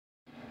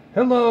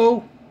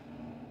Hello,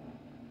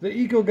 the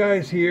Eco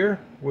Guys here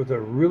with a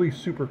really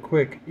super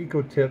quick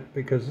eco tip,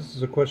 because this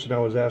is a question I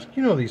was asked.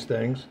 You know these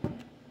things,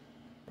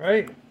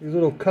 right? These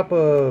little cup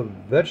of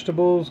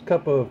vegetables,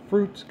 cup of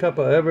fruits, cup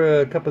of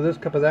this,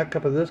 cup of that,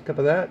 cup of this, cup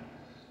of that.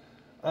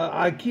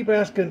 I keep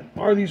asking,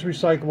 are these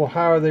recyclable?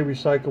 How are they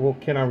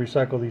recyclable? Can I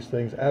recycle these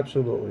things?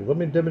 Absolutely. Let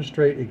me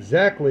demonstrate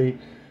exactly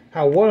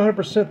how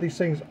 100% these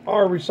things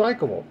are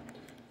recyclable.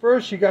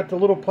 First, you got the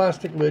little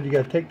plastic lid. You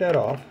got to take that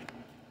off.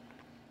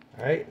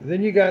 All right,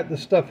 then you got the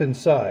stuff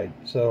inside.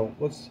 So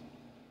let's.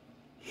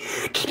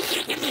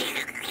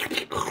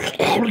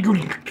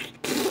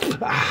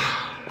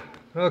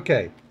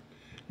 Okay,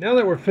 now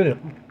that we're finished.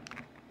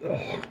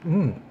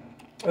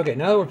 Okay,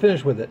 now that we're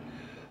finished with it,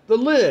 the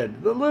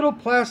lid, the little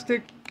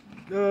plastic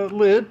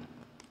lid,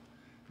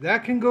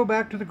 that can go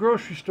back to the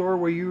grocery store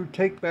where you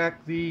take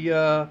back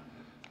the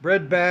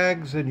bread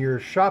bags and your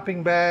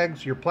shopping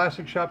bags, your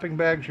plastic shopping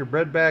bags, your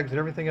bread bags, and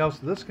everything else.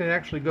 This can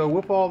actually go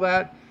with all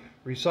that.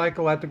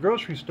 Recycle at the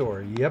grocery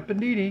store. Yep,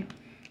 indeedy.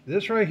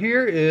 This right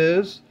here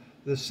is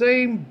the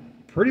same,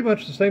 pretty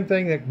much the same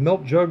thing that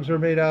milk jugs are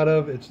made out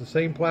of. It's the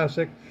same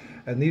plastic,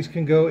 and these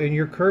can go in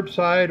your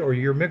curbside or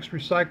your mixed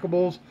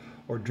recyclables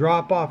or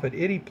drop off at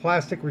any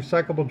plastic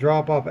recyclable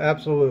drop off.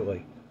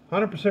 Absolutely.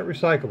 100%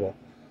 recyclable.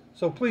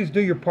 So please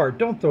do your part.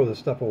 Don't throw this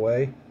stuff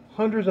away.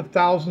 Hundreds of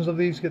thousands of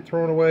these get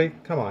thrown away.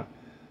 Come on.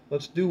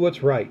 Let's do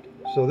what's right.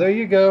 So there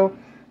you go.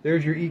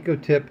 There's your eco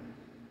tip.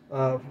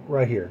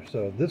 Right here.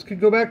 So this could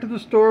go back to the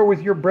store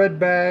with your bread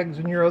bags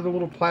and your other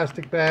little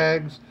plastic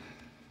bags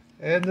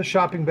and the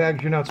shopping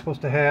bags you're not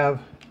supposed to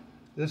have.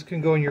 This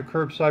can go in your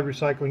curbside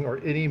recycling or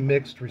any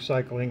mixed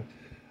recycling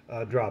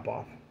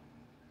drop-off.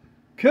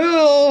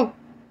 Cool!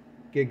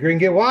 Get green,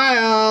 get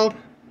wild!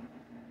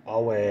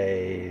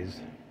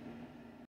 Always.